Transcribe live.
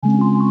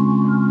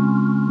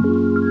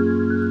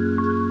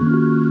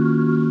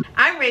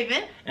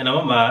Raven. And I'm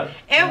Ahmad.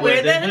 And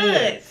we're the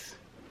Hoods.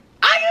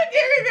 Oh, you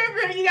did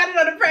remember. You got to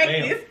know the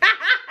practice.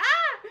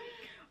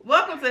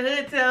 Welcome to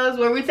Hood Tales,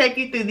 where we take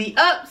you through the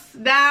ups,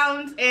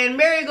 downs, and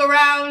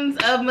merry-go-rounds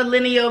of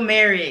millennial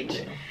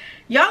marriage.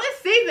 Y'all,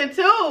 it's season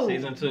 2.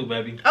 Season 2,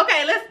 baby.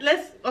 Okay,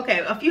 okay,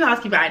 a few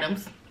housekeeping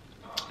items.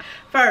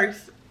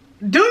 First,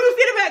 do you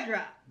see the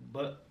backdrop?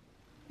 But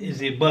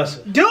is it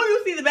bussin'? Do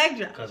you see the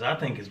backdrop? Because I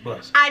think it's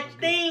bussin'. I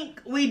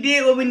think we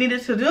did what we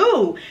needed to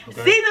do.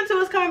 Okay. Season 2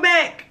 is coming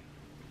back.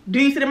 Do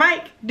you see the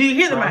mic? Do you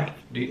hear the mic?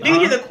 Do you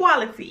hear the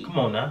quality? Come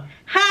on now.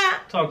 Huh?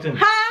 Talk to me.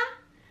 Huh?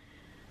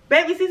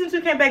 Baby, season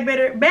 2 came back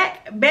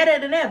better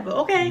than ever,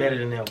 okay? Better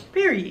than ever.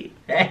 Period.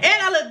 And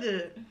I look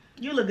good.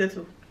 You look good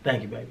too.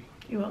 Thank you, baby.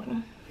 You're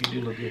welcome. You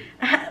do look good.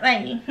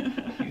 Thank you.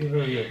 You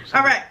hurry up.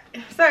 All right,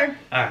 sir.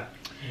 All right.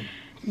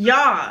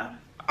 Y'all,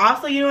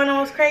 also, you wanna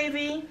know what's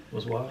crazy?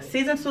 What's wild?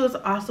 Season 2 is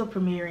also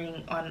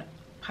premiering on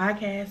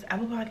podcasts,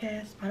 Apple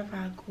Podcasts,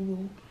 Spotify,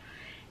 Google,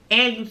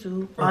 and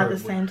YouTube all at the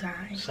same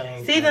time.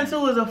 Season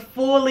 2 is a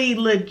fully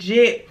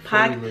legit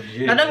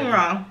podcast. Now, don't get me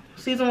wrong.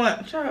 Season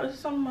 1, Charles, there's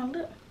something on my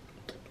lip.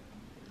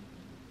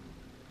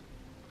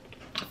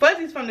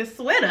 Fuzzies from the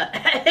sweater.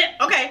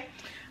 Okay.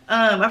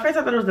 At first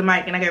I thought it was the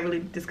mic and I got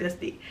really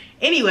disgusted.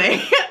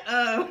 Anyway,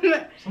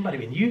 somebody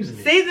been using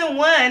it. Season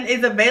 1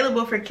 is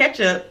available for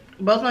catch-up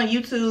both on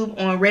YouTube,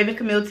 on Raven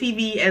Camille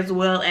TV, as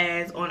well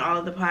as on all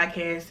of the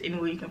podcasts,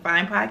 anywhere you can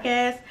find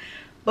podcasts.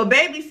 But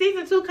baby,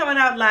 season 2 coming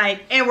out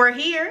and we're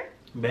here.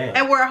 Bam.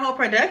 And we're a whole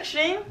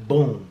production.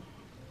 Boom.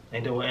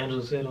 Ain't that what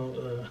Angela said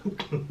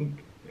on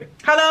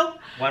Hello?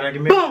 Why did I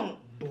get married? Boom.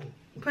 Boom.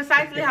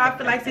 Precisely how I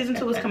feel like season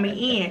 2 is coming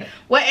in.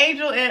 What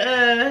Angel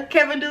and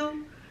Kevin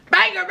do?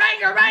 Banger,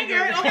 banger,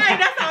 banger. Okay,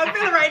 that's how I'm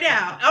feeling right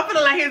now. I'm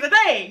feeling like here's the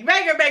thing.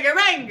 Banger, banger,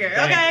 banger.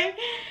 Okay?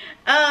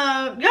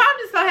 Y'all, I'm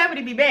just so happy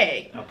to be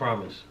back. I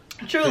promise.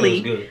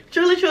 Truly. Feels good.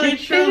 Truly.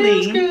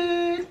 Feels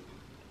good.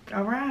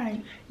 All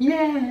right.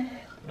 Yeah.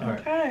 All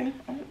right.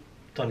 Okay.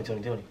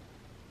 Tony.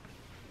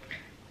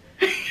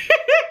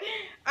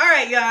 All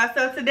right, y'all.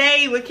 So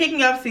today we're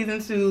kicking off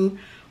season 2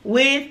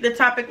 with the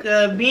topic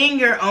of being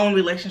your own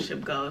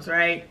relationship goals,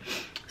 right?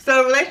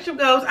 So relationship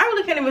goals, I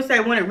really can't even say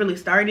when it really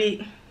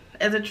started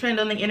as a trend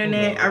on the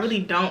internet. I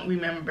really don't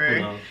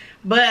remember.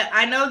 But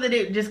I know that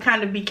it just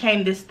kind of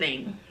became this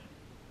thing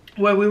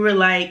where we were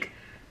like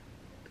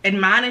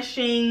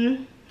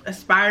admonishing,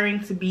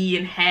 aspiring to be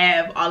and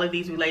have all of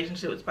these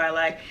relationships by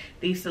like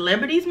these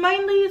celebrities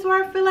mainly is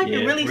where I feel like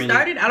it really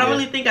started. I don't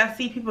really think I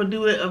see people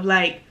do it of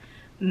like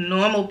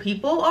normal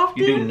people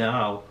often. You do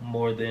now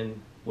more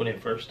than when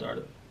it first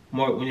started.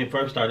 When it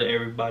first started,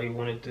 everybody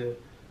wanted to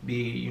be,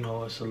 you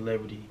know, a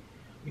celebrity,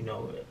 you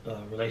know,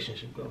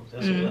 relationship goals.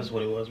 That's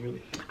what it was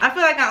really. I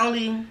feel like I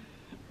only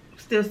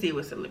still see it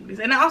with celebrities,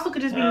 and it also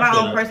could just be my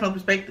own personal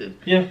perspective.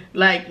 Yeah.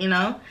 Like, you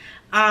know,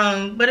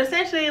 but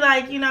essentially,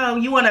 like, you know,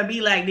 you want to be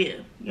like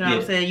them. You know what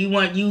I'm saying?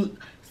 You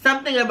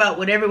something about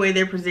whatever way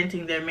they're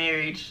presenting their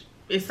marriage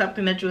is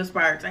something that you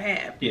aspire to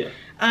have. Yeah.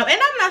 And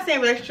I'm not saying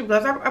relationship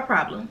goals are a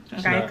problem,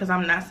 okay? Because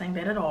I'm not saying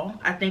that at all.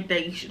 I think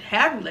that you should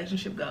have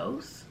relationship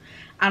goals.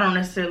 I don't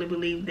necessarily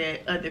believe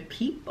that other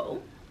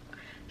people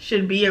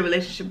should be a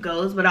relationship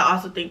goals, but I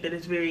also think that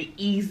it's very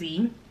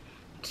easy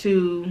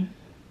to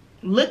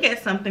look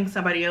at something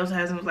somebody else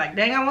has and was like,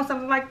 dang, I want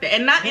something like that.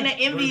 And not in an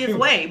envious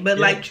way, but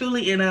like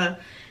truly in an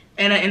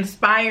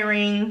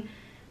inspiring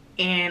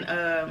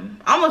and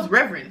almost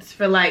reverence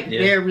for like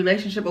their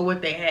relationship or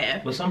what they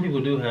have. But some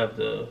people do have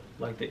the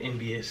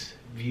envious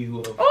view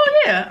of,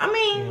 oh yeah, I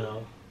mean, you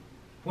know,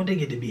 what they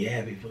get to be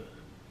happy for.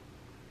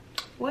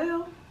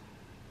 Well,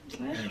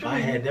 that's if true. I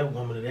had that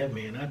woman or that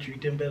man, I'd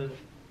treat them better.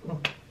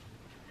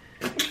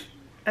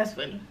 That's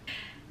funny.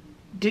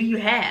 Do you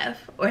have,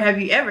 or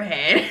have you ever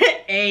had,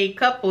 a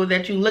couple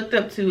that you looked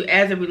up to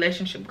as a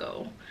relationship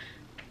goal?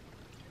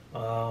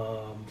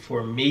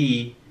 For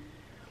me,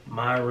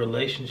 my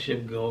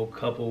relationship goal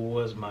couple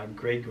was my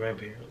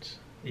great-grandparents.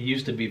 It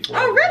used to be for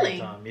a long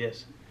time,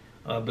 yes.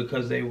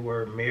 Because they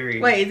were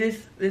married. Wait,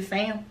 is this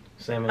Sam?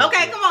 Sam and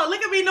okay, come on,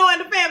 look at me knowing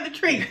the family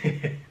tree.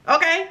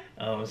 Okay.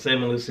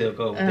 Sam and Lucille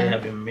Cole, they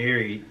have been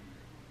married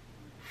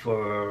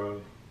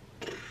for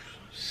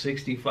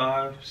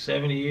 65,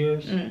 70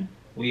 years.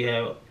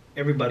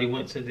 Everybody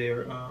went to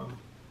their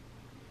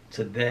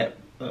to that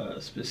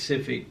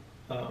specific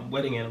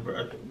wedding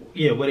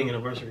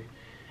anniversary,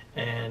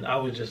 and I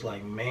was just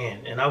like,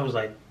 man, and I was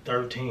like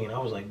 13. I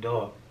was like,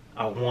 dog,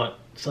 I want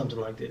something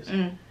like this.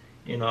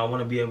 You know, I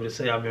want to be able to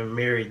say I've been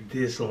married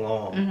this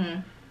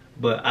long,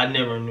 but I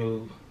never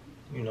knew,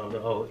 you know, the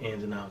whole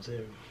ins and outs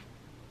of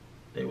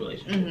their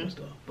relationship and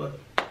stuff. But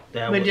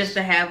just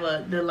to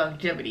have the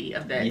longevity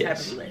of that type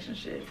of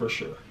relationship, for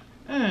sure.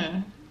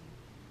 I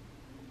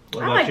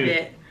like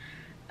that.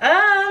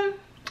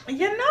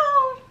 You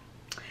know,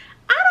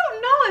 I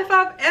don't know if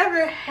I've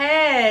ever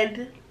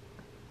had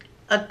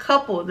a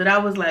couple that I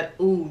was like,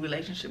 ooh,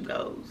 relationship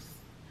goals.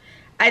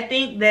 I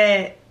think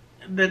that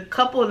the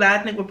couple that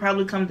I think would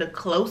probably come the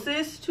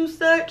closest to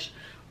such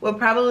would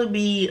probably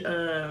be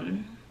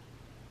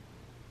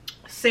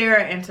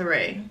Sarah and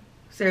Teray.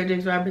 Sarah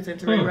Jakes Roberts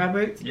and Teray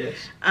Roberts. Yes.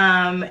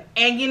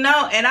 And you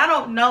know, and I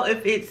don't know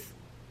if it's,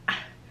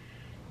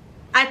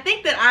 I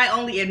think that I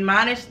only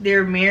admonished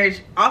their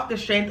marriage off the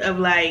strength of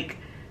like,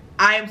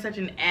 I am such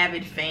an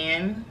avid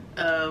fan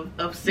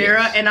of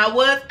Sarah, yes. and I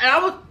was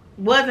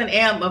and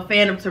am a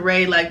fan of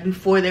Teray like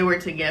before they were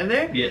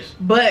together. Yes.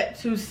 But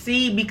to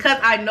see, because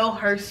I know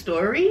her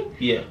story,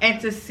 yeah,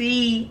 and to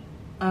see,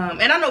 and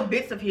I know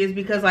bits of his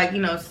because like, you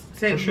know,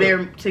 since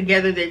they're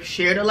together, they've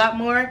shared a lot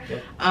more.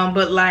 Yeah.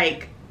 But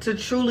like to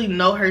truly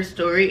know her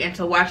story and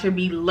to watch her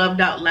be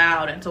loved out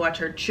loud and to watch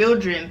her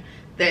children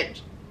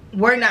that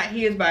were not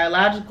his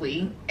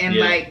biologically, and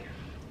yeah. like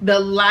the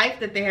life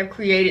that they have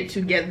created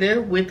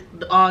together with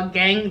the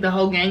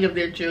whole gang of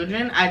their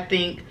children, I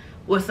think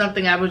was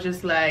something I was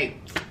just like,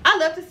 I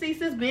love to see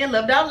sis being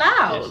loved out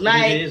loud. Yes,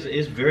 like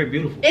it's very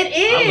beautiful. It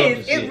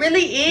is. It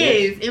really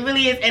is. Yes. It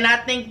really is. And I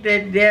think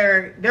that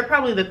they're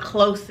probably the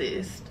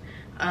closest.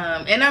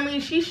 And I mean,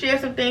 she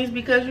shares some things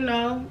because, you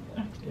know,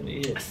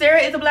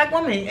 Sarah is a black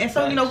woman, and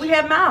so you know, we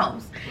have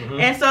mouths. Mm-hmm.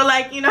 And so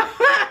like, you know,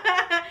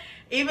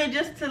 even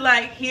just to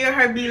like hear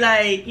her be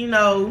like, you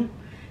know,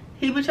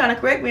 he be trying to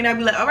correct me and I'd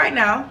be like, all right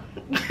now,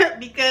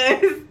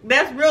 because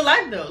that's real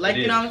life though. Like,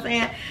 you know what I'm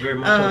saying? Very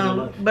much real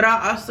life. But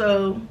I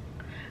also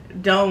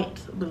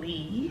don't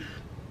believe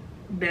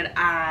that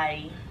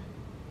I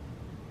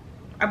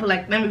feel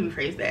like, let me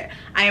rephrase that.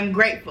 I am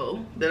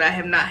grateful that I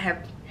have not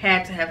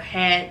had to have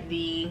had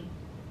the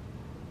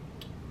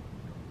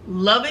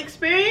love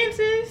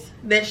experiences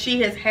that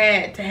she has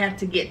had to have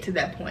to get to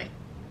that point.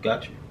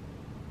 Gotcha.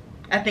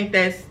 I think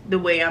that's the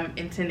way I'm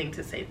intending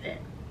to say that.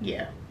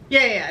 Yeah.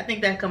 Yeah, I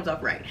think that comes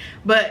off right.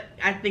 But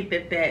I think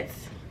that that's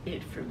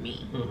it for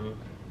me. Mm-hmm.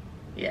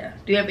 Yeah.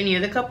 Do you have any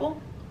other couple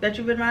that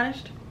you've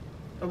admonished?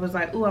 Or was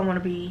like, ooh, I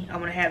want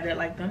to have that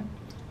like them?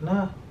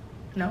 Nah.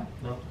 No?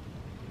 No.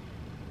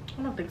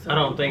 I don't think so. I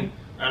don't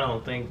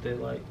think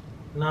that like,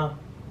 nah,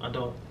 I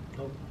don't.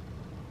 Nope.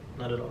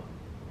 Not at all.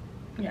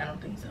 Yeah, I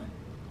don't think so.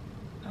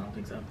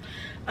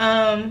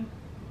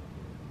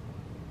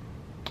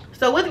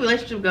 So with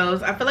relationship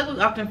goes, I feel like we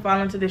often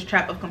fall into this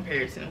trap of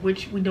comparison,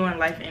 which we do in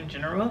life in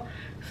general.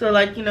 So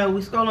like, you know,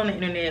 we scroll on the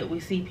internet, we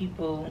see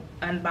people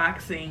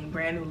unboxing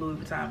brand new Louis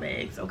Vuitton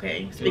bags,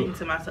 okay? Speaking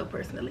to myself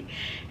personally.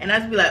 And I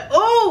just be like,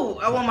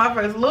 oh, I want my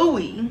first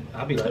Louis.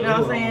 I'll be like, you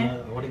know what I'm saying?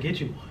 I want to get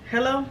you one.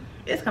 Hello?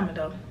 It's coming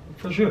though.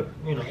 For sure,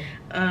 you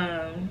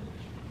know.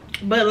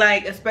 But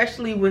like,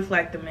 especially with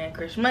like the Man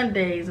Crush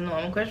Mondays and the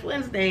Woman Crush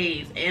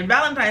Wednesdays, and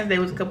Valentine's Day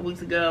was a couple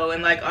weeks ago,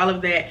 and like all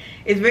of that,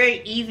 it's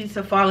very easy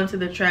to fall into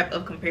the trap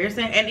of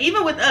comparison. And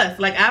even with us,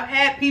 like I've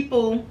had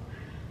people,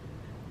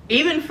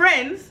 even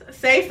friends,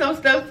 say some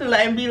stuff to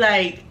like and be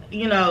like,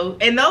 you know,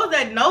 and those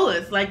that know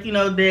us, like, you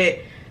know, that,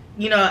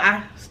 you know,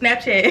 I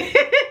Snapchat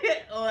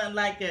on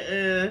like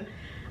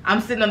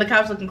I'm sitting on the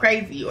couch looking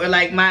crazy, or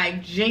like my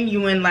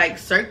genuine like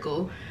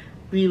circle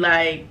be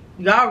like,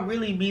 y'all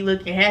really be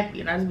looking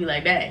happy, and I just be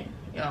like, dang,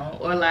 you know,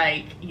 or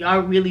like, y'all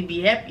really be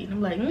happy, and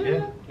I'm like,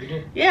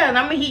 yeah, and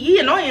I mean, he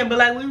annoying, but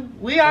like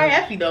we are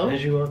happy though.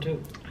 As you are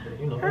too,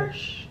 you know.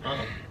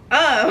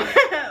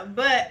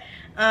 But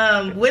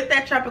with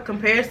that type of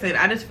comparison,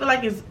 I just feel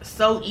like it's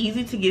so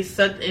easy to get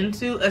sucked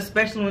into,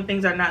 especially when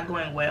things are not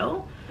going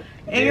well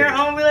in your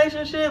own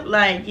relationship.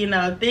 Like, you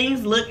know,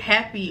 things look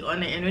happy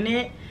on the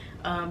internet,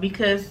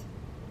 because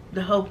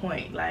the whole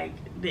point, like,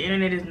 the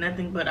internet is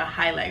nothing but a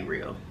highlight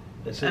reel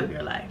of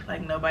your life.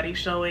 Like, nobody's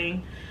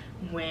showing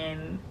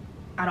when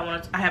I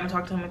haven't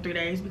talked to him in 3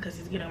 days because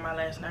he's getting on my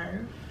last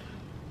nerve.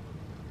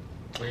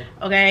 Yeah.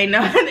 Okay,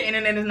 no, the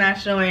internet is not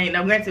showing.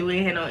 Now, granted, we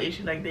ain't had no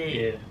issue like that.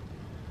 Yeah.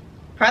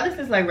 Probably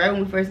since like right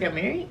when we first got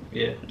married.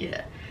 Yeah.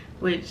 Yeah,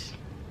 which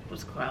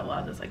was quite a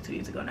while. That's like 2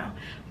 years ago now.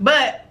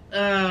 But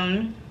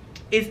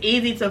it's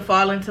easy to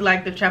fall into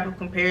like the trap of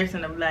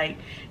comparison of like,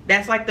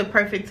 that's like the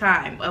perfect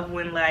time of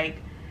when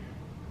like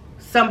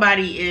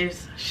somebody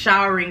is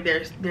showering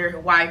their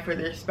wife or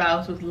their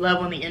spouse with love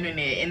on the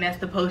internet, and that's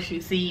the post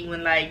you see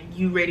when like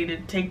you ready to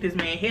take this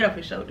man's head off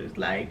his shoulders,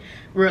 like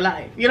real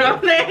life, you know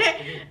what I'm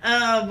saying?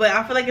 But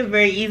I feel like it's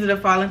very easy to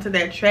fall into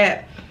that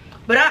trap.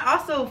 But I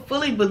also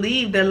fully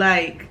believe that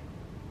like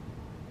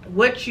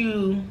what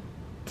you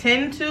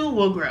tend to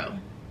will grow.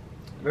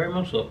 Very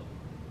much so.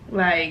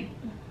 Like,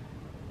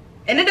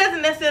 and it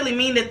doesn't necessarily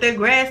mean that their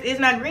grass is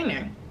not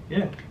greener.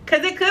 Yeah.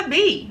 Because it could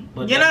be.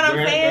 But you know what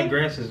I'm saying? That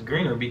grass is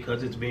greener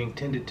because it's being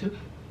tended to.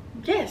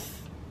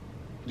 Yes.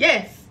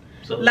 Yes.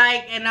 So,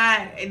 like, and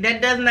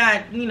that does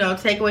not, you know,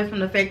 take away from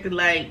the fact that,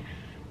 like,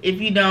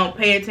 if you don't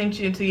pay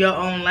attention to your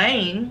own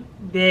lane,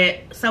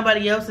 that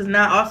somebody else is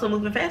not also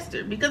moving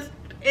faster. Because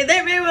they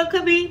very well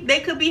could be.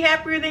 They could be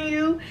happier than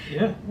you.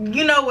 Yeah.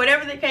 You know,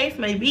 whatever the case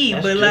may be.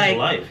 That's but, just like,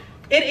 life.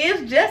 It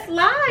is just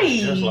life.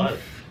 It's just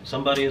life.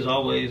 Somebody is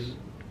always,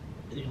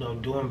 you know,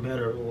 doing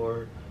better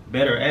or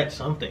better at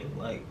something.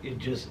 Like, it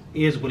just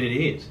is what it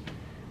is.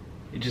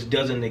 It just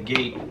doesn't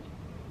negate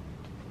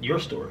your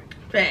story.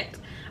 Fact.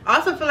 I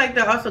also feel like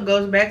that also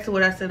goes back to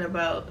what I said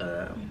about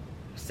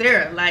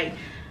Sarah. Like,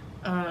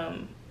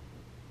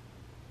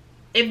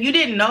 if you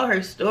didn't know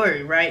her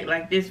story, right?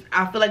 Like this,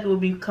 I feel like it would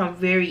become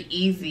very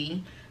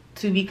easy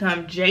to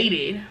become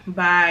jaded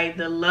by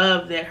the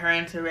love that her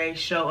and Teray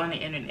show on the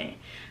internet.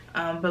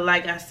 But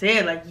like I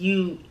said, like if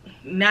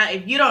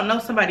you don't know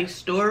somebody's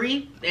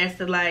story as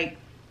to like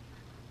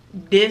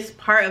this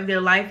part of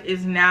their life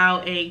is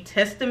now a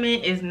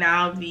testament, is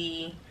now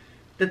the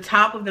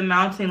top of the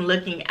mountain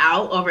looking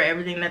out over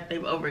everything that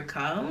they've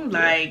overcome.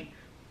 Like,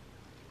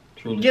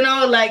 truly. You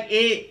know, like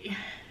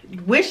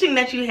wishing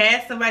that you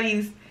had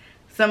somebody's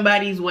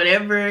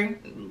whatever,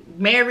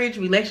 marriage,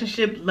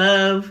 relationship,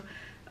 love,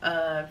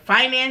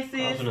 finances.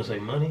 I was gonna say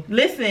money.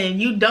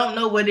 Listen, you don't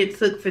know what it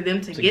took for them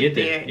to get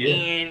there.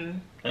 Yeah.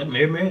 And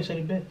Mary said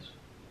it best.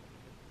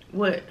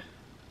 What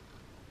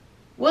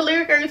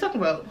lyric are you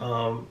talking about?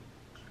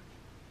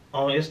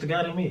 It's the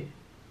God in me.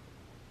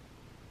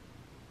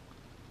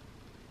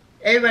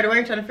 Everybody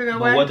right trying to figure out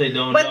why. What they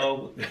don't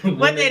know.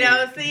 What they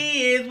don't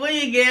see is when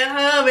you get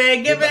home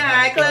and get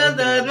behind closed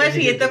doors when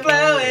she hit the floor,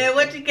 and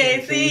what you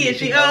can't see is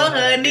she on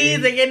her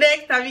knees, and your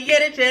next time you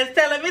get a chance,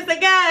 tell him it's the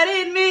God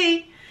in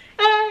me.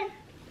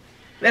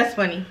 That's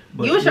funny.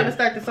 But you was trying to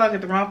start the song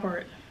at the wrong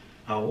part.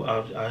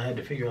 I had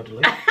to figure out the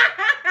lyrics.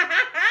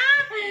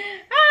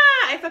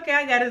 It's okay,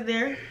 I got us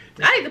there.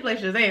 I need to play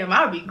Shazam.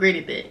 I would be great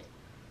at that.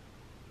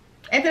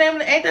 Ain't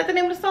that the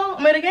name of the song?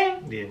 I mean, the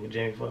game? Yeah, with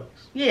Jamie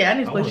Foxx. Yeah, I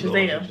need to play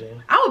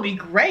Shazam. I would be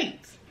great.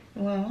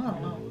 Well, I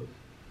don't know.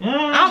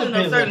 I don't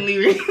know certain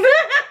lyrics.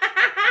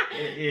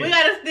 Yeah. We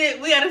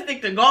gotta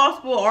stick to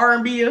gospel,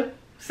 R&B,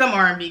 some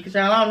R&B, because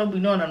y'all don't know we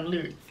knowing on the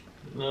lyrics.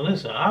 No,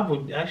 listen, I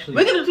would actually.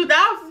 We can do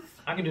 2000s.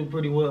 I can do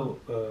pretty well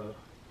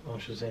on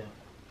Shazam.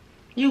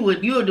 You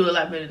would do a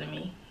lot better than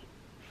me.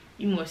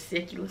 You more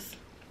secular.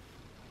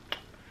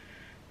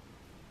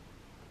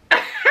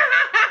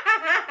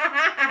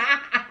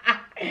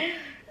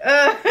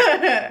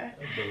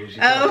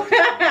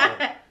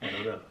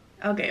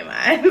 Okay,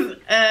 mine.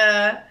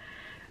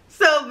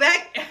 So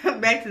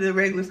back to the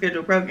regular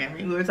scheduled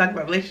programming. We were talking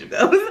about relationship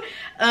goals.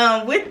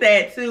 With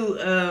that too,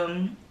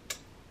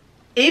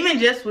 even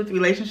just with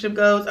relationship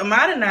goals,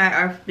 Ahmad and I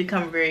are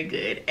becoming very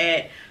good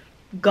at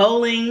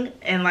goaling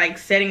and like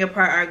setting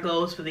apart our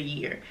goals for the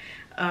year.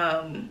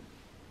 And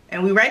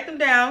we write them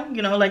down,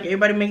 you know, like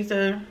everybody makes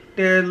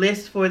their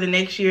list for the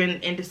next year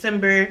in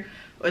December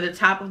or the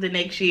top of the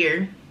next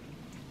year.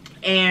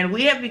 And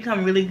we have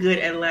become really good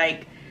at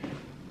like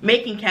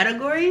making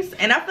categories,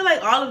 and I feel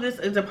like all of this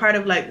is a part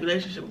of like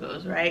relationship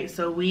goals, right?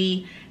 So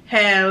we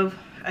have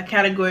a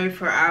category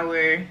for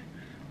our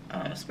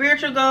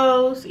spiritual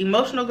goals,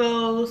 emotional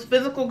goals,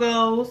 physical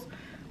goals,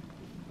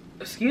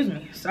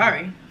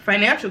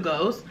 financial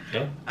goals.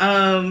 Yeah.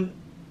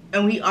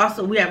 And we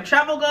have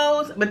travel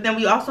goals, but then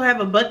we also have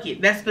a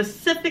bucket that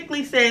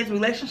specifically says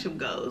relationship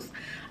goals.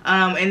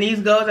 And these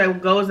goals are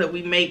goals that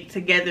we make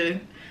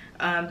together,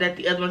 that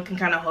the other one can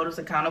kind of hold us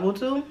accountable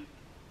to.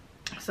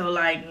 So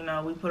like, you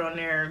know, we put on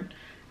there,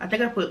 I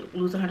think I put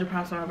lose 100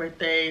 pounds on my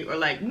birthday, or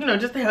like, you know,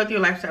 just a healthier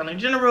lifestyle in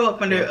general.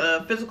 Up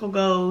under physical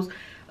goals,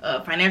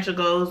 financial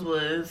goals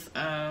was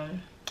I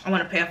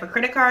want to pay off a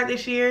credit card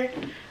this year,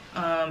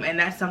 and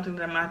that's something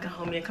that I'm not gonna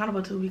hold me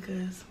accountable to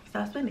because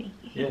stop spending.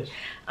 Yes.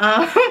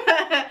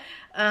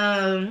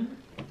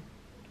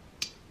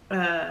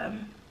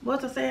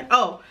 What was I saying?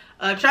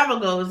 Travel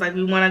goals, like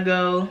we want to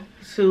go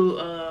to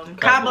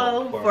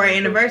Cabo for our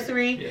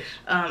anniversary. Yes.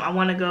 I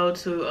want to go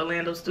to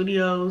Orlando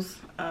Studios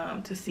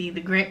to see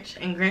the Grinch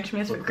and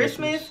Grinchmas for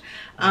Christmas.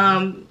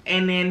 And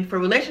then for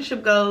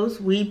relationship goals,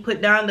 we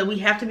put down that we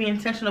have to be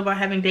intentional about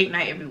having date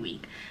night every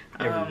week.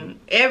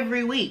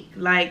 Every week,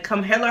 like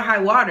come hell or high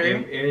water,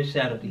 every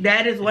Saturday.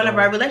 That is one of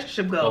our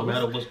relationship goals. No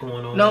matter what's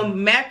going on. No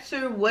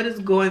matter what is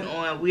going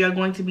on, we are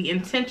going to be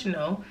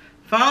intentional.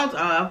 Phones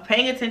off,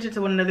 paying attention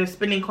to one another,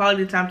 spending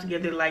quality time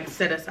together, like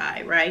set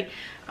aside, right?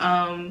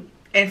 And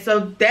so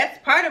that's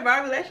part of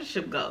our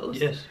relationship goals.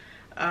 Yes.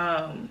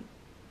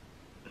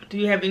 Do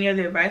you have any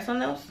other advice on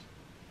those?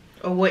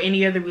 Or what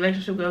any other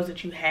relationship goals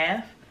that you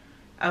have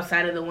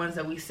outside of the ones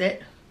that we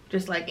set?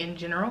 Just like in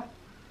general?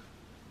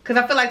 Because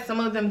I feel like some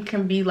of them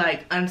can be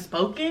like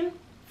unspoken.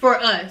 For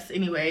us,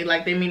 anyway.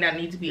 Like they may not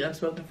need to be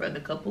unspoken for other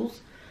couples.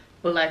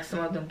 But like some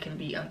of them can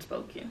be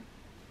unspoken.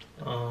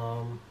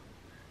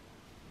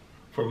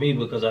 For me,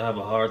 because I have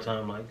a hard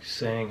time like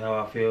saying how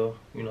I feel,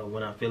 you know,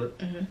 when I feel it.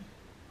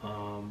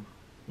 Mm-hmm.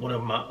 One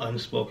of my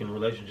unspoken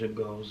relationship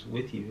goals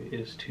with you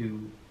is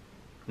to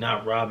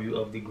not rob you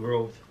of the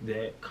growth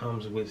that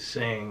comes with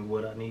saying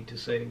what I need to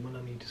say when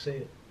I need to say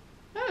it.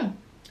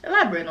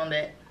 Elaborate on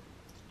that.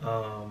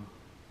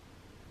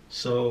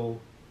 So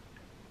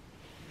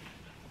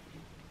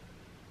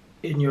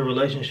in your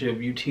relationship,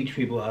 you teach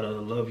people how to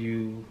love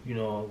you, you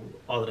know,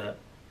 all of that.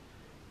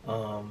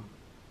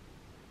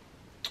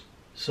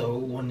 So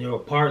when your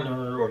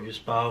partner or your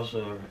spouse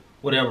or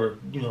whatever,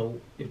 you know,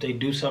 if they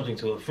do something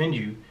to offend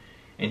you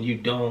and you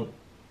don't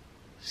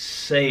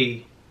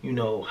say, you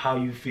know, how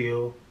you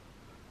feel,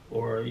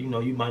 or, you know,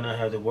 you might not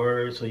have the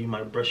words, so you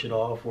might brush it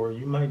off, or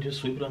you might just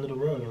sweep it under the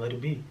rug and let it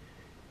be.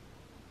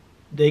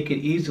 They could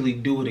easily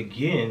do it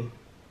again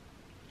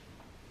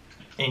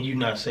and you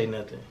not say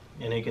nothing.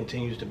 and it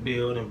continues to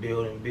build and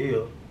build and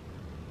build,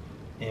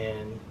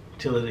 and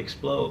till it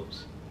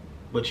explodes.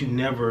 But you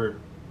never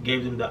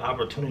gave them the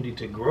opportunity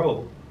to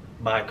grow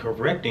by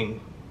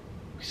correcting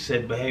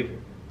said behavior,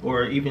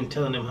 or even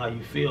telling them how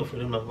you feel for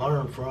them to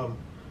learn from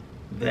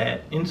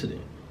that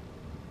incident.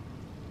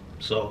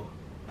 So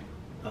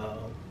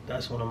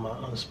that's one of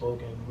my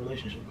unspoken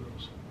relationship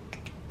goals.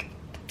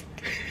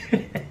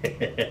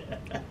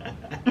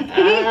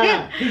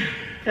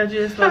 Cause you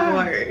just spoke a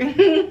word.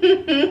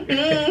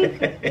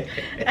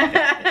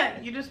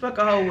 You just spoke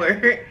a whole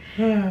word.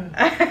 You're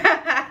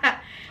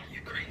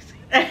crazy.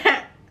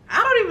 I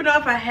don't even know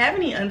if I have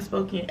any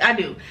unspoken. I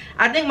do.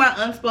 I think my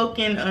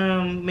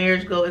unspoken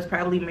marriage goal is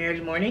probably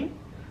marriage morning.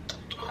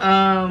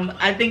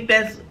 I think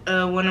that's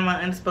one of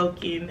my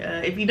unspoken.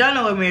 If you don't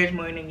know what marriage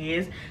morning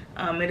is,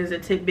 it is a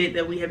tidbit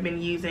that we have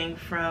been using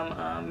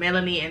from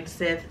Melanie and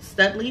Seth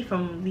Studley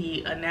from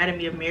the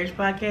Anatomy of Marriage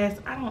podcast.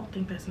 I don't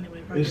think that's the name of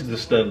the podcast. This is the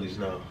Studleys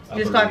now. It's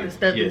just called the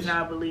Studleys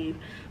now, I believe.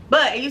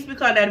 But it used to be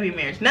called Anatomy of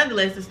Marriage.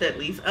 Nonetheless, the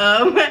Studleys.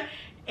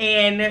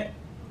 And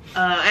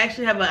I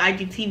actually have an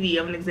IGTV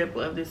of an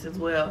example of this as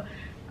well.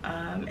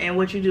 And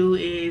what you do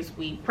is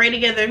we pray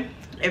together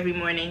every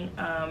morning,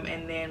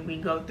 and then we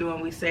go through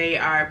and we say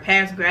our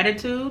past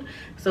gratitude.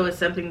 So it's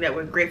something that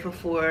we're grateful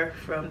for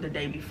from the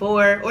day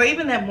before, or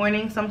even that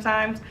morning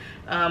sometimes,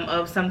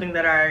 of something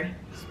that our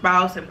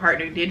spouse and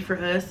partner did for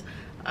us.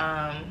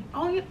 I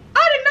did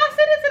not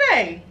send it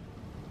today.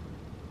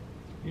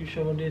 You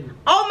sure didn't.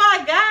 Oh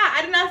my God,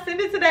 I did not send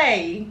it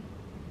today.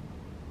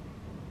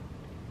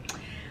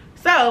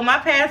 So my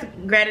past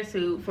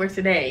gratitude for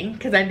today,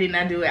 because I did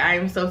not do it. I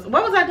am so.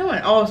 What was I doing?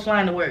 Oh, I was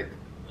flying to work.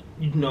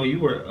 You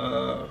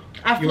were.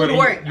 I flew to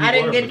work. I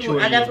didn't get to.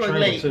 I got to work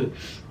late. Too.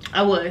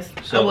 I was.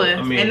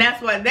 I mean, and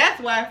that's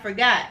why I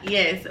forgot.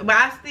 Yes, but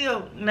I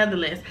still,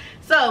 nonetheless.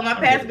 So my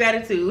past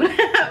gratitude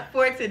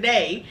for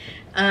today,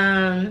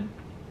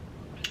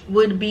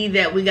 would be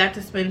that we got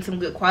to spend some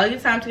good quality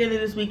time together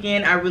this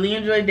weekend. I really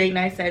enjoyed date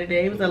night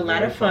Saturday. It was a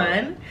lot of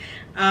fun.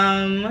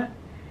 And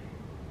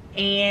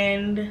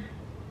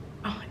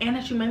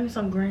that you made me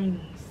some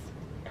greens.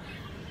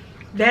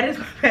 That is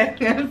my past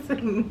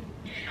gratitude.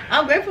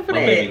 I'm grateful for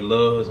that. Baby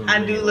loves some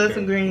I do love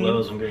some greens.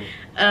 Love some greens.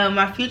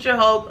 My future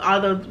hope,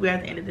 although we're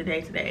at the end of the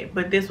day today,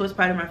 but this was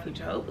part of my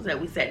future hope, was that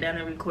we sat down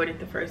and recorded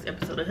the first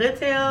episode of Hood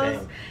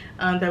Tales.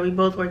 That we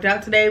both worked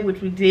out today,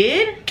 which we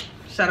did.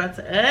 Shout out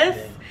to us.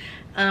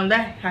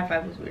 That high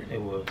five was weird.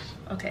 It was.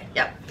 Okay,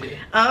 yep.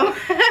 Yeah.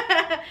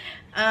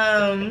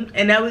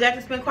 And now we got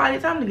to spend quality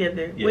time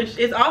together, which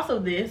is also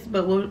this,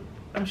 but we'll,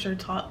 I'm sure,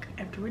 talk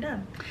after we're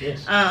done.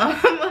 Yes.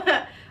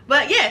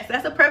 But yes,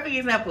 that's a perfect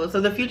example. So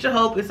the future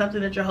hope is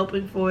something that you're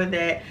hoping for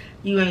that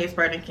you and your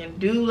partner can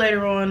do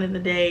later on in the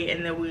day,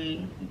 and then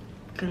we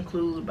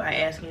conclude by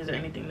asking, is there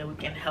anything that we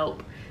can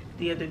help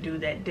the other do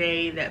that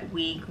day, that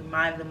week,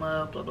 remind them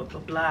of, blah, blah, blah,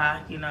 blah,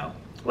 you know,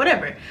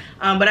 whatever.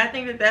 But I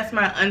think that that's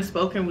my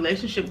unspoken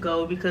relationship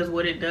goal, because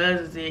what it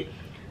does is it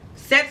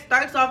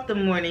starts off the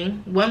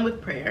morning, one,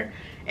 with prayer,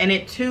 and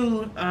it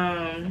two,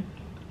 that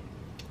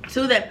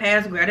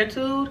past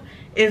gratitude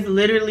is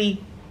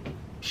literally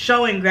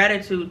showing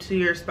gratitude to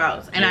your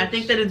spouse. And I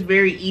think that it's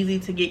very easy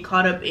to get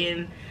caught up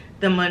in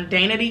the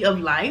mundanity of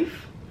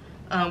life,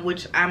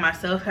 which I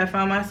myself have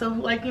found myself,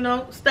 like, you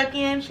know, stuck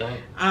in.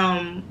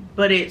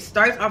 But it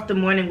starts off the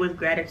morning with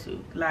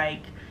gratitude.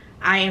 Like,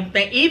 I am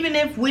even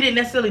if we didn't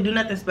necessarily do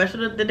nothing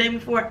special the day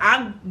before,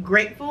 I'm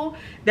grateful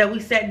that we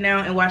sat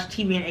down and watched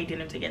TV and ate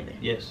dinner together.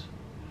 Yes.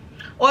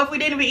 Or if we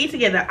didn't even eat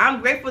together,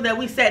 I'm grateful that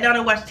we sat down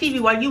and watched TV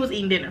while you was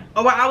eating dinner,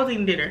 or while I was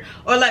eating dinner,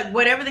 or like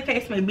whatever the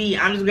case may be.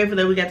 I'm just grateful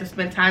that we got to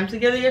spend time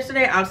together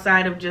yesterday,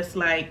 outside of just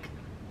like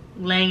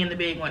laying in the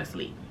bed going to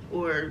sleep,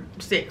 or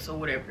sex, or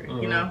whatever,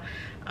 you know.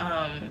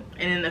 And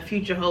then the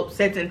future hope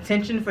sets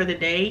intention for the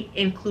day,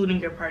 including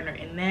your partner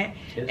in that,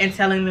 and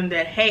telling them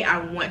that, hey, I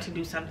want to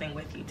do something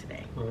with you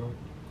today.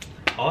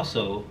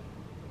 Also,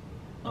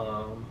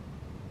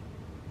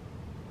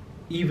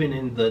 even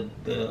in the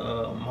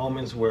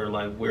moments where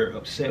like we're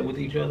upset with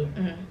each other,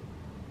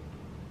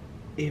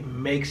 it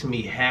makes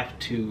me have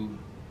to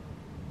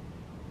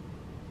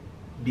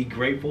be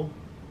grateful,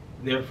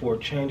 therefore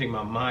changing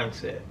my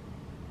mindset.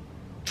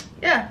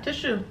 Yeah, that's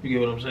true. You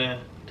get what I'm saying?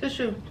 That's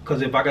true.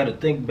 Because if I got to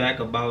think back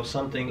about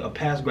something, a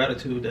past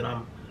gratitude that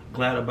I'm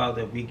glad about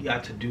that we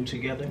got to do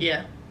together,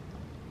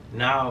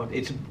 now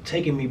it's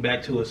taking me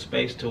back to a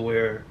space to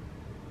where,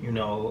 you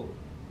know,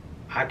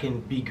 I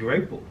can be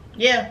grateful.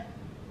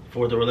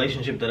 For the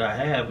relationship that I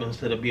have,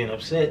 instead of being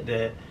upset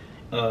that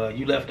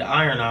you left the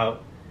iron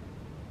out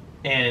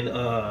and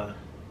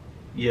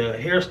your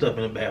hair stuff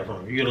in the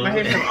bathroom. You know, my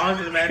hair stuff always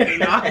in the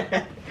bathroom.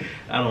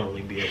 I don't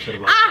really be upset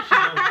about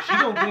it. She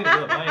gonna clean it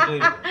up. I ain't clean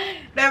it up.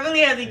 That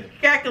really has me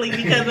cackling,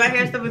 because my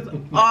hair stuff is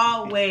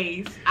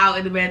always out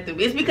in the bathroom.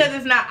 It's because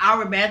it's not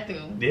our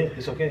bathroom. Yeah,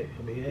 it's okay.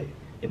 I mean, hey,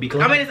 it be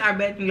clean. I mean, it's our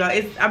bathroom, y'all.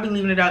 I'll be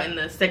leaving it out in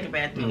the second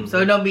bathroom, so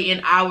it don't be in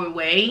our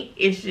way.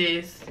 It's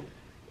just,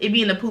 it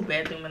be in the poop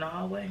bathroom in the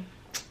hallway.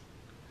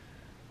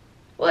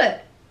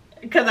 What?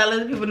 Because I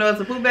let people know it's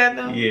a poop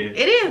bathroom? Yeah.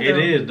 It is, though. It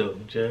is,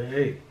 though.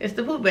 Hey. It's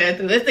the poop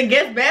bathroom. It's the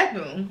guest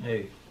bathroom.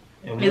 Hey.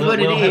 And it's what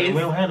it is. We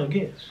don't have no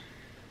guests.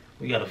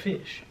 We got a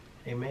fish.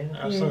 Hey, man.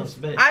 Our son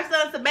Sebastian. Our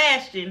son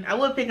Sebastian. I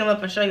would pick him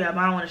up and show you, but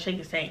I don't want to shake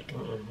his tank.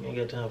 You ain't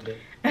got time for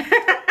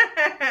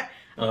that.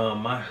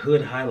 My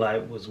hood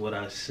highlight was what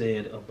I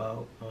said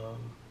about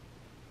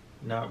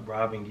not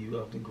robbing you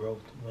of the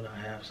growth when I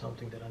have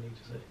something that I need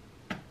to say.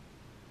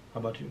 How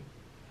about you?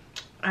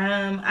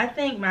 I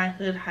think my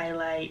hood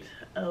highlight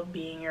of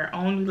being your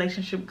own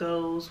relationship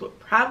goals would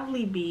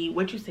probably be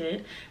what you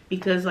said,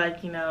 because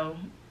like, you know,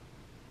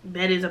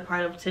 that is a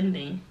part of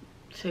tending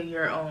to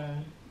your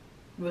own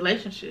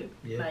relationship.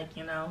 Like,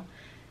 you know,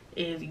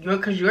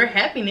 because your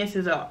happiness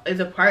is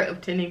a part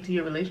of tending to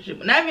your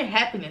relationship. Not even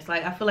happiness,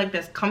 like I feel like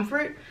that's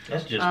comfort.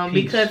 That's just peace.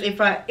 Because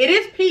it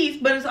is peace,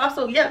 but it's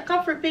also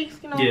comfort, peace,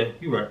 you know. Yeah,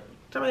 you're right.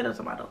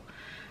 Tomato.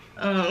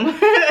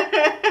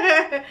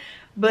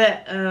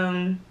 But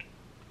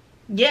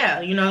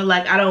yeah, you know,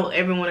 like I don't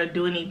ever want to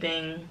do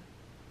anything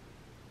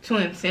to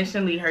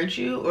intentionally hurt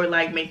you or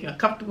like make you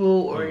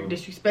uncomfortable or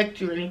disrespect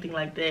you or anything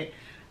like that.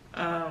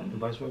 And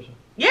vice versa.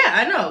 Yeah,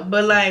 I know,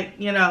 but like,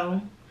 you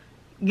know,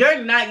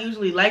 you're not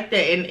usually like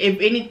that, and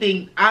if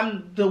anything,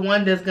 I'm the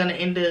one that's gonna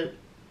end up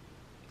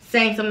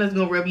saying something that's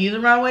gonna rub you the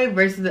wrong way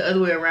versus the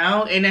other way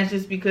around, and that's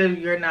just because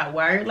you're not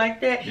wired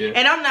like that.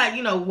 And I'm not,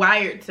 you know,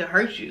 wired to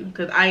hurt you,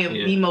 because I am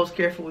the most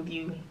careful with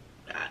you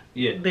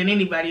than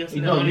anybody else.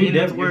 You know, you're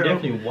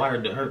definitely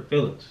wired to hurt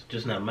feelings,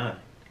 just not mine.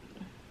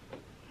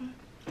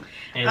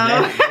 And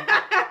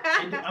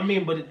I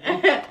mean, but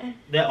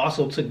that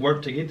also took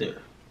work to get there.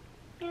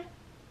 Yeah,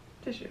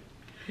 for sure.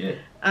 Yeah.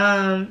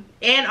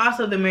 And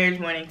also the marriage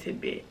morning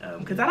tidbit,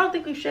 because I don't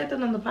think we've shared that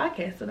on the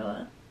podcast at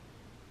all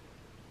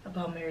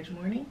about marriage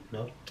morning.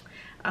 No.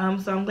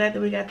 So I'm glad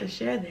that we got to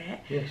share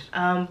that. Yes.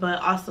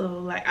 But also,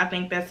 like, I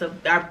think that's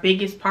our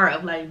biggest part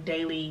of like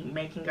daily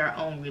making our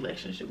own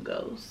relationship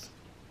goals.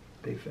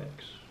 Big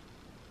facts.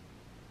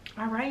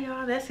 All right,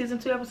 y'all. That's season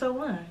 2, episode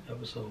 1.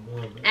 Episode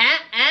 1. Man.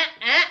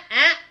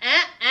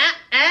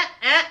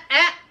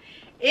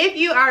 If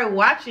you are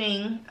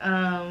watching,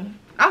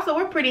 also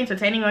we're pretty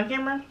entertaining on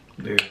camera.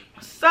 Very.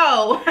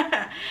 So,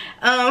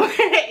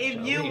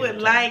 if you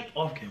would like,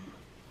 off camera.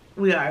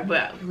 We are,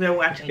 but they're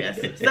watching us.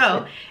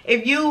 So,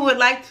 if you would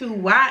like to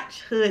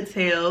watch Hood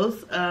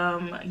Tales,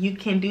 you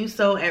can do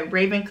so at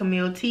Raven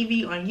Camille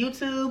TV on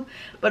YouTube.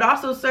 But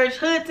also search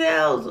Hood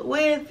Tales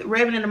with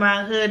Raven in the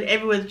Mild Hood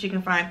everywhere that you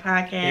can find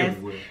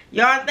podcasts.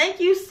 Y'all,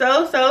 thank you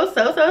so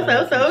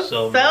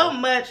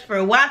much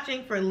for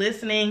watching, for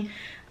listening.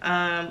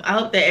 I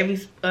hope that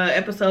every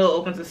episode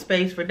opens a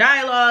space for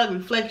dialogue,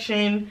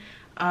 reflection,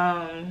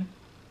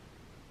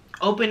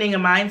 opening a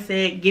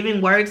mindset,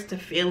 giving words to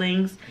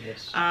feelings.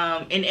 Yes.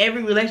 In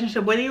every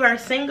relationship, whether you are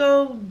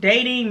single,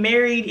 dating,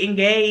 married,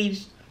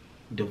 engaged,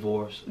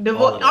 divorce,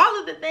 all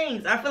of the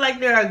things. I feel like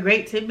there are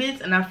great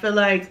tidbits, and I feel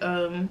like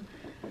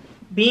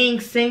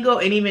being single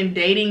and even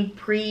dating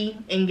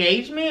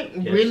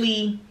pre-engagement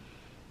really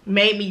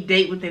made me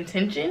date with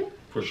intention.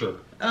 For sure.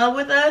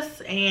 With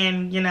us,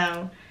 and you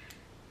know,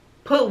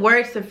 put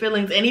words to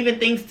feelings and even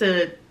things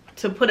to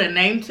put a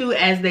name to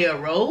as they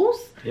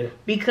arose. Yeah.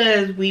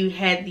 Because we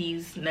had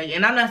these,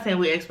 and I'm not saying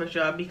we're experts,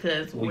 y'all,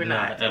 because we're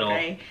not at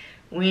okay?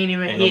 all. We ain't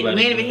even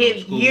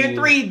hit year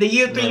 3, the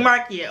year 3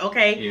 mark yet,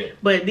 okay? Yeah.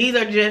 But these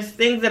are just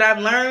things that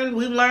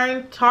we've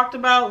learned, talked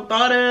about,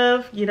 thought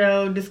of, you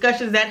know,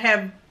 discussions that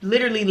have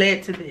literally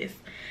led to this.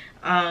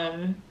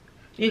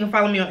 You can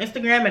follow me on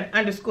Instagram at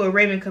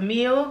 _Raven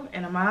Camille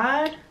and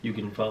Ahmad. You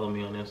can follow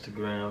me on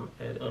Instagram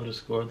at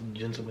 _The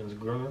Gentleman's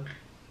Groomer.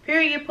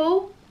 Period,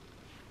 Pooh.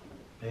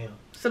 Damn.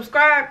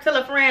 Subscribe, tell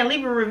a friend,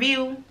 leave a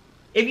review.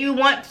 If you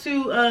want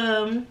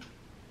to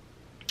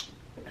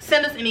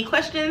send us any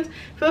questions,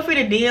 feel free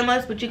to DM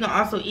us, but you can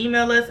also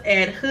email us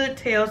at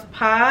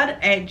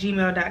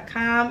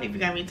hoodtalespod@gmail.com. if you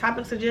got any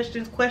topic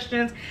suggestions,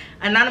 questions,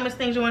 anonymous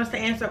things you want us to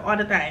answer, all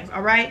the things.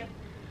 All right?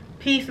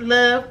 Peace,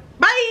 love.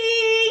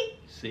 Bye.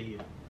 See you.